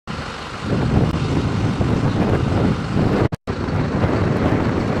Man,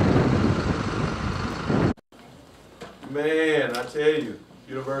 I tell you,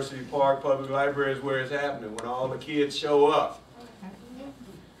 University Park Public Library is where it's happening when all the kids show up.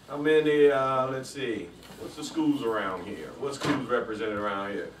 How many, let's see, what's the schools around here? What schools represented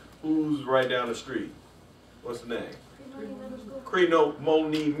around here? Who's right down the street? What's the name?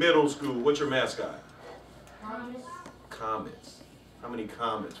 Credo-Moni Middle School. What's your mascot? Comets. Comets. How many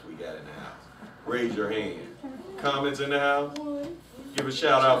comets we got in the house? Raise your hand. Comets in the house? Give a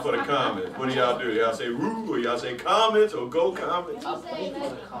shout out for the Comets. What do y'all do? Y'all say "Roo" or y'all say Comets or "Go Comets"?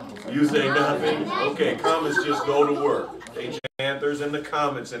 You say nothing? Okay, Comets just go to work. They Panthers and the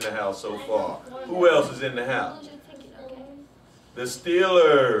Comets in the house so far. Who else is in the house? The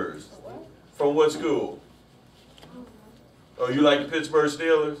Steelers. From what school? Oh, you like the Pittsburgh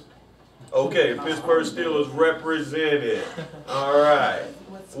Steelers? Okay, Pittsburgh Steelers represented. All right.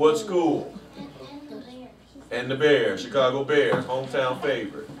 What school? And the Bears, Chicago Bears, hometown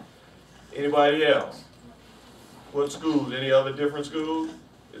favorite. Anybody else? What schools? Any other different schools?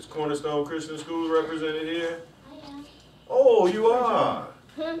 Is Cornerstone Christian Schools represented here? Oh, you are.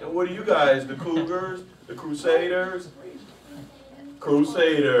 And what are you guys? The Cougars? The Crusaders?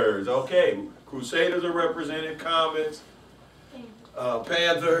 Crusaders. Okay. Crusaders are represented. Comets.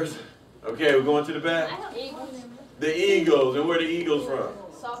 Panthers. Okay, we're going to the back. The Eagles. And where are the Eagles from?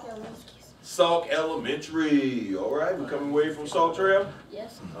 Sauk Elementary. All right, we're coming away from Sauk Trail?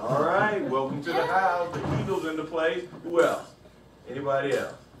 Yes. All right, welcome to the house. The Eagles in the place. Who else? Anybody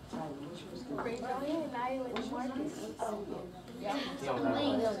else?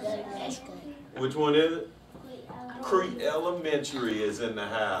 Which one is it? Crete Elementary is in the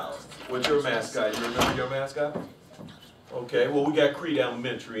house. What's your mascot? You remember your mascot? Okay, well, we got Crete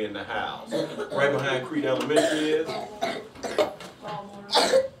Elementary in the house. Right behind Crete Elementary is?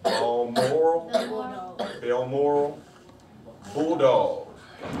 Balmoral. Bulldogs.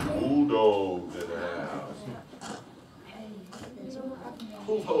 Bulldogs in the house.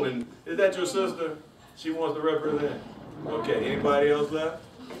 Who's holding? Is that your sister? She wants to represent. Okay, anybody else left?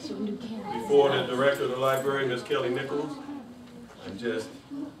 Before the director of the library, Miss Kelly Nichols. And just,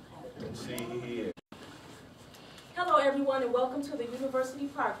 let's see here. Hello everyone and welcome to the University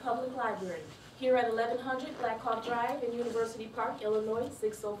Park Public Library. Here at 1100 Black Hawk Drive in University Park, Illinois,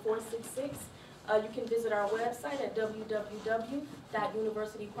 60466. You can visit our website at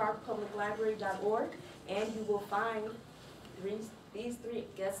www.universityparkpubliclibrary.org and you will find these three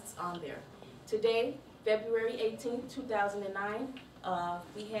guests on there. Today, February 18, 2009,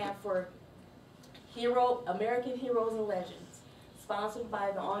 we have for American Heroes and Legends, sponsored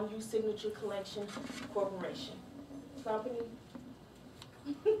by the On You Signature Collection Corporation. Company.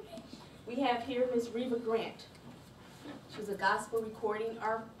 We have here Ms. Reva Grant. She's a gospel recording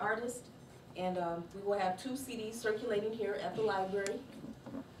artist, and we will have 2 CDs circulating here at the library.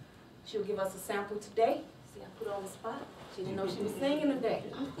 She'll give us a sample today. See, I put her on the spot. She didn't know she was singing today.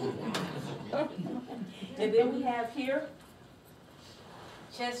 And then we have here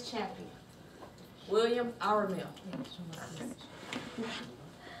chess champion, William Aramil.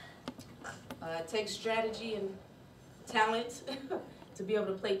 It takes strategy and talent to be able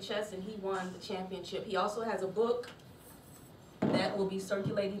to play chess, and he won the championship. He also has a book that will be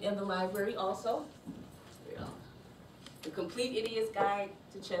circulating in the library also. The Complete Idiot's Guide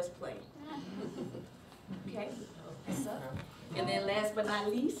to Chess Playing. Okay, and then last but not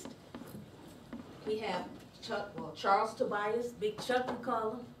least, we have Charles Tobias, Big Chuck we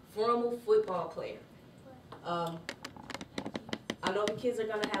call him, former football player. I know the kids are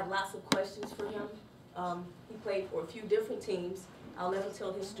going to have lots of questions for him. He played for a few different teams. I'll let him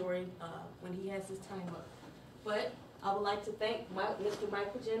tell his story when he has his time up. But I would like to thank Mr.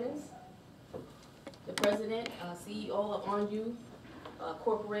 Michael Jennings, the president, CEO of On You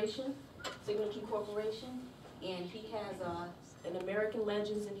Corporation, Signature Corporation, and he has an American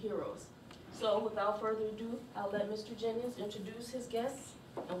Legends and Heroes. So without further ado, I'll let Mr. Jennings introduce his guests,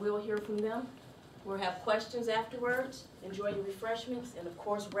 and we'll hear from them. We'll have questions afterwards, enjoy your refreshments, and of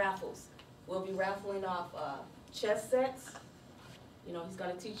course raffles. We'll be raffling off chess sets. You know, he's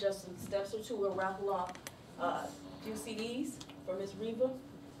going to teach us some steps or two. We'll raffle off a few CDs for Ms. Reva,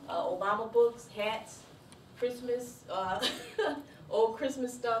 Obama books, hats, Christmas, old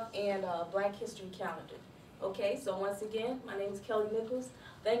Christmas stuff, and Black History calendar. Okay, so once again, my name is Kelly Nichols.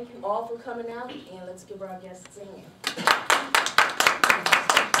 Thank you all for coming out, and let's give our guests a hand.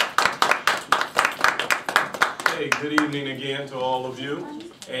 Hey, good evening again to all of you.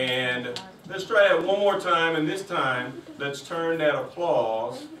 And let's try that one more time, and this time, let's turn that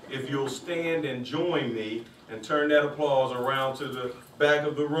applause, if you'll stand and join me, and turn that applause around to the back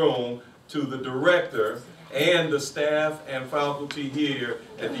of the room. to the director and the staff and faculty here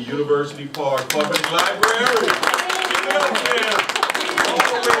at the University Park Public Library. Give it up for them.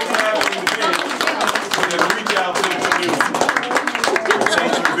 Always having events so they reach out to the community.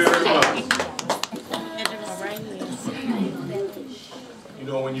 Thank you very much. You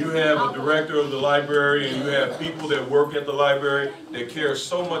know, when you have a director of the library and you have people that work at the library that care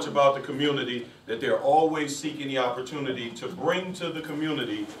so much about the community that they're always seeking the opportunity to bring to the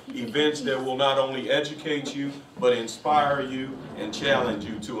community events that will not only educate you, but inspire you and challenge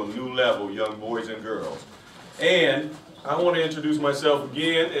you to a new level, young boys and girls. And I want to introduce myself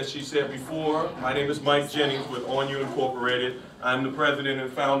again. As she said before, my name is Mike Jennings with On You Incorporated. I'm the president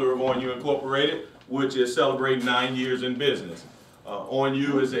and founder of On You Incorporated, which is celebrating 9 years in business. On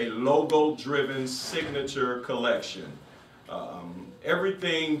You is a logo-driven signature collection.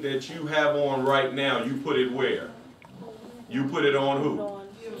 Everything that you have on right now, you put it where? You put it on who?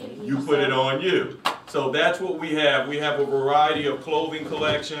 You put it on you. So that's what we have. We have a variety of clothing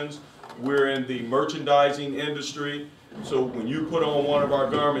collections. We're in the merchandising industry. So when you put on one of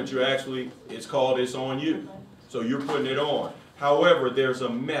our garments, it's called It's On You. So you're putting it on. However, there's a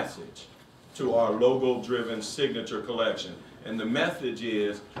message to our logo-driven signature collection. And the message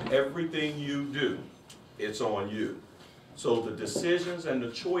is, everything you do, it's on you. So the decisions and the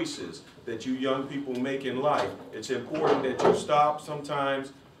choices that you young people make in life, it's important that you stop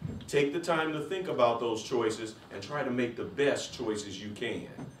sometimes, take the time to think about those choices, and try to make the best choices you can.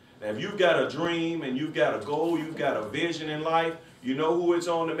 Now, if you've got a dream and you've got a goal, you've got a vision in life, you know who it's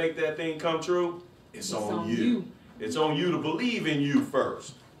on to make that thing come true? It's on you. It's on you to believe in you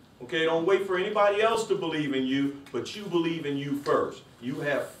first. Okay, don't wait for anybody else to believe in you, but you believe in you first. You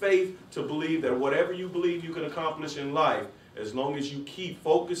have faith to believe that whatever you believe you can accomplish in life, as long as you keep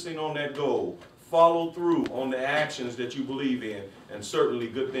focusing on that goal, follow through on the actions that you believe in, and certainly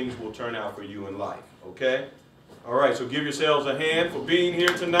good things will turn out for you in life, okay? All right, so give yourselves a hand for being here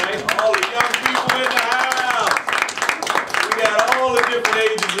tonight. All the young people in the house. We got all the different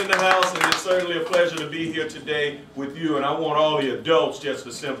ages in the house, and it's certainly a pleasure to be here today with you. And I want all the adults just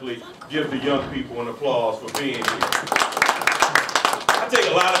to simply give the young people an applause for being here. I take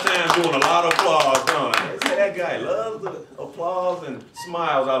a lot of time doing a lot of applause, don't I? See, that guy loves the applause and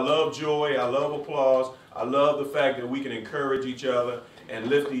smiles. I love joy. I love applause. I love the fact that we can encourage each other and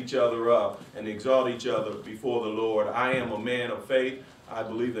lift each other up and exalt each other before the Lord. I am a man of faith. I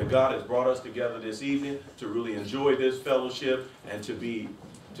believe that God has brought us together this evening to really enjoy this fellowship and to be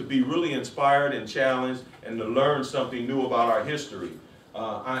really inspired and challenged and to learn something new about our history.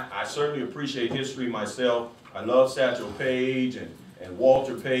 I certainly appreciate history myself. I love Satchel Paige and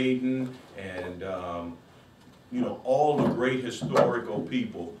Walter Payton and you know, all the great historical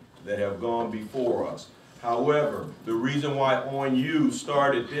people that have gone before us. However, the reason why On You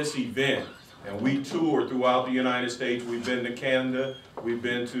started this event, and we toured throughout the United States. We've been to Canada, we've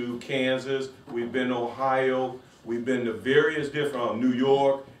been to Kansas, we've been to Ohio, we've been to various different, New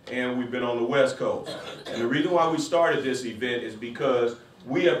York, and we've been on the West Coast. And the reason why we started this event is because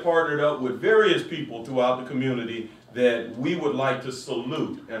we have partnered up with various people throughout the community that we would like to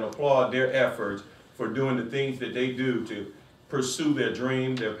salute and applaud their efforts for doing the things that they do to pursue their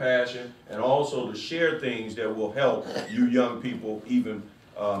dream, their passion, and also to share things that will help you young people even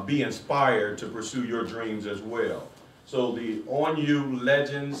be inspired to pursue your dreams as well. So the On You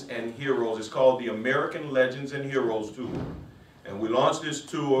Legends and Heroes is called the American Legends and Heroes Tour. And we launched this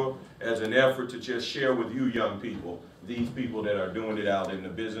tour as an effort to just share with you young people, these people that are doing it out in the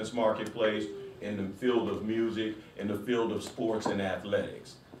business marketplace, in the field of music, in the field of sports and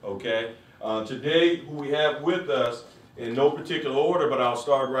athletics, okay? Today, who we have with us, in no particular order, but I'll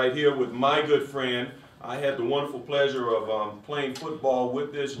start right here with my good friend. I had the wonderful pleasure of playing football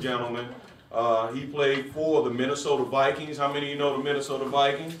with this gentleman. He played for the Minnesota Vikings. How many of you know the Minnesota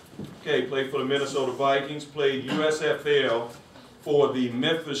Vikings? Okay, played for the Minnesota Vikings, played USFL for the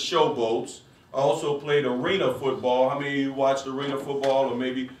Memphis Showboats, also played arena football. How many of you watched arena football or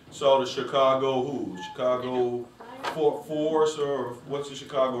maybe saw the Chicago Chicago Force, or what's the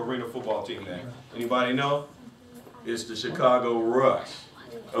Chicago arena football team name? Anybody know? It's the Chicago Rush.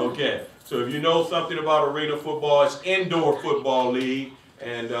 Okay, so if you know something about arena football, it's indoor football league,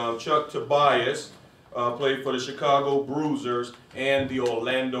 and Chuck Tobias played for the Chicago Bruisers and the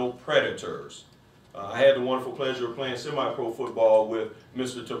Orlando Predators. I had the wonderful pleasure of playing semi-pro football with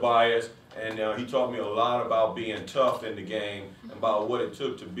Mr. Tobias, and he taught me a lot about being tough in the game, about what it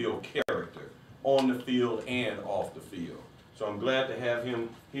took to build character on the field and off the field. So I'm glad to have him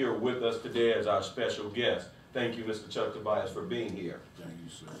here with us today as our special guest. Thank you, Mr. Chuck Tobias, for being here. Thank you,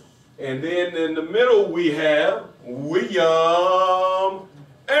 sir. And then in the middle we have William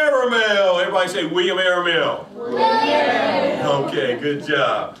Arrow. Aramil. Everybody say William Aramil. Okay, good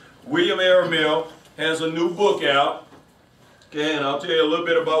job. William Aramil has a new book out. Okay, and I'll tell you a little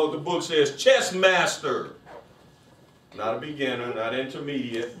bit about what the book says. Chess master. Not a beginner, not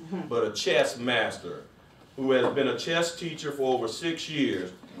intermediate, but a chess master who has been a chess teacher for over 6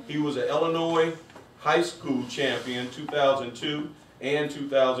 years. He was an Illinois high school champion 2002 and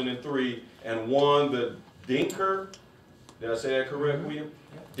 2003 and won the Dinker, did I say that correct, William?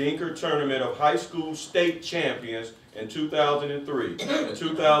 Dinker Tournament of High School State Champions in 2003. In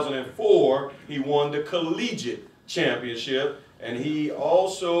 2004, he won the Collegiate Championship, and he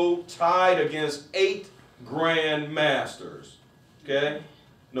also tied against 8 Grandmasters. Okay?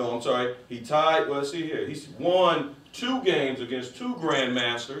 No, I'm sorry. He tied, well, let's see here. He's won 2 games against 2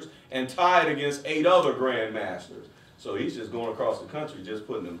 Grandmasters and tied against 8 other Grandmasters. So he's just going across the country just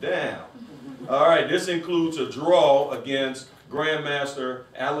putting them down. All right, this includes a draw against Grandmaster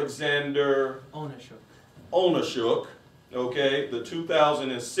Alexander Onashuk, okay, the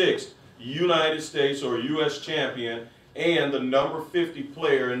 2006 United States or U.S. champion and the number 50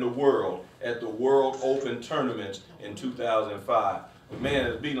 player in the world at the World Open Tournament in 2005. The man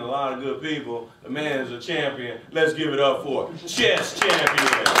has beaten a lot of good people. The man is a champion. Let's give it up for chess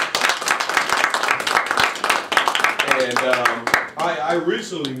champion. And I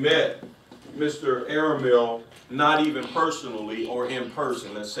recently met Mr. Aramil, not even personally or in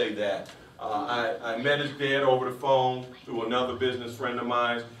person, let's say that. I met his dad over the phone through another business friend of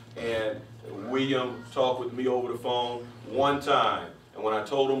mine, and William talked with me over the phone one time. And when I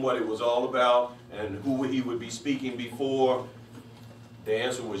told him what it was all about and who he would be speaking before, the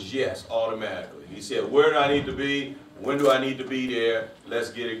answer was yes, automatically. He said, where do I need to be? When do I need to be there? Let's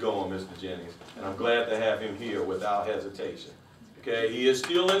get it going, Mr. Jennings. And I'm glad to have him here without hesitation. Okay, he is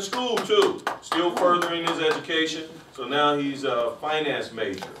still in school too, still furthering his education. So now he's a finance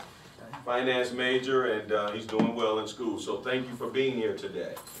major. And he's doing well in school. So thank you for being here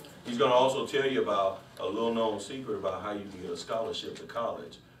today. He's going to also tell you about a little known secret about how you can get a scholarship to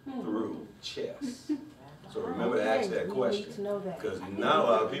college through chess. So remember to ask that question, because not a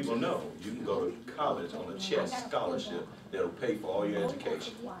lot of people know you can go to college on a chess scholarship that'll pay for all your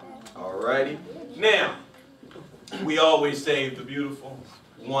education. All righty? Now, we always save the beautiful,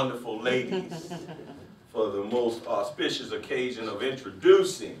 wonderful ladies for the most auspicious occasion of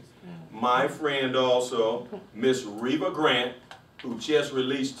introducing my friend also, Miss Reva Grant, who just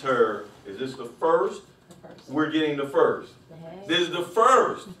released her, is this the first? We're getting the first. This is the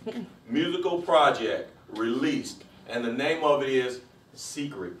first musical project released, and the name of it is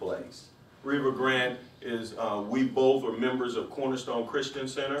Secret Place. Reva Grant is, we both are members of Cornerstone Christian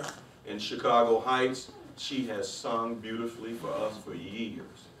Center in Chicago Heights. She has sung beautifully for us for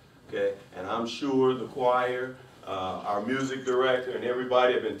years, okay? And I'm sure the choir, our music director, and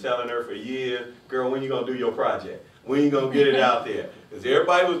everybody have been telling her for years, girl, when you gonna do your project? When you gonna get it out there? Because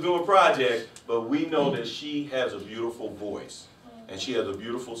everybody was doing projects, but we know that she has a beautiful voice, and she has a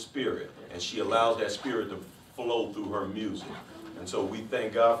beautiful spirit, and she allows that spirit to flow through her music. And so we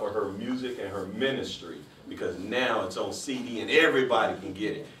thank God for her music and her ministry, because now it's on CD and everybody can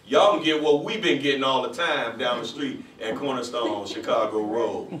get it. Y'all can get what we've been getting all the time down the street at Cornerstone, Chicago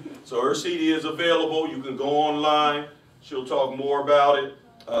Road. So her CD is available. You can go online. She'll talk more about it.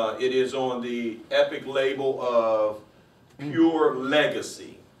 It is on the Epic label of Pure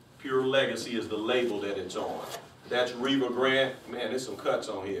Legacy. Pure Legacy is the label that it's on. That's Reva Grant. Man, there's some cuts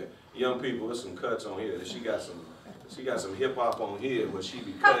on here. Young people, there's some cuts on here. She got some hip hop on here where she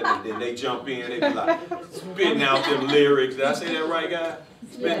be cutting and then they jump in, they be like spitting out them lyrics. Did I say that right, guy?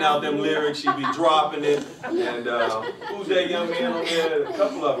 Spitting out them lyrics, she be dropping it. And who's that young man on there? A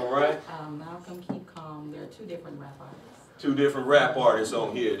couple of them, right? Malcolm, Keep Calm. There are 2 different rap artists. 2 different rap artists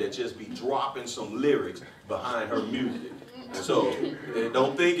on here that just be dropping some lyrics behind her music. And so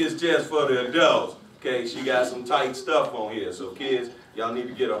don't think it's just for the adults. Okay, she got some tight stuff on here. So kids, y'all need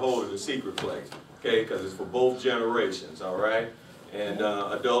to get a hold of the Secret Place. Okay, because it's for both generations, all right? And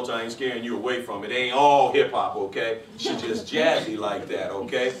adults, I ain't scaring you away from it. It ain't all hip-hop, okay? She just jazzy like that,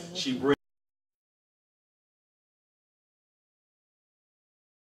 okay? She brings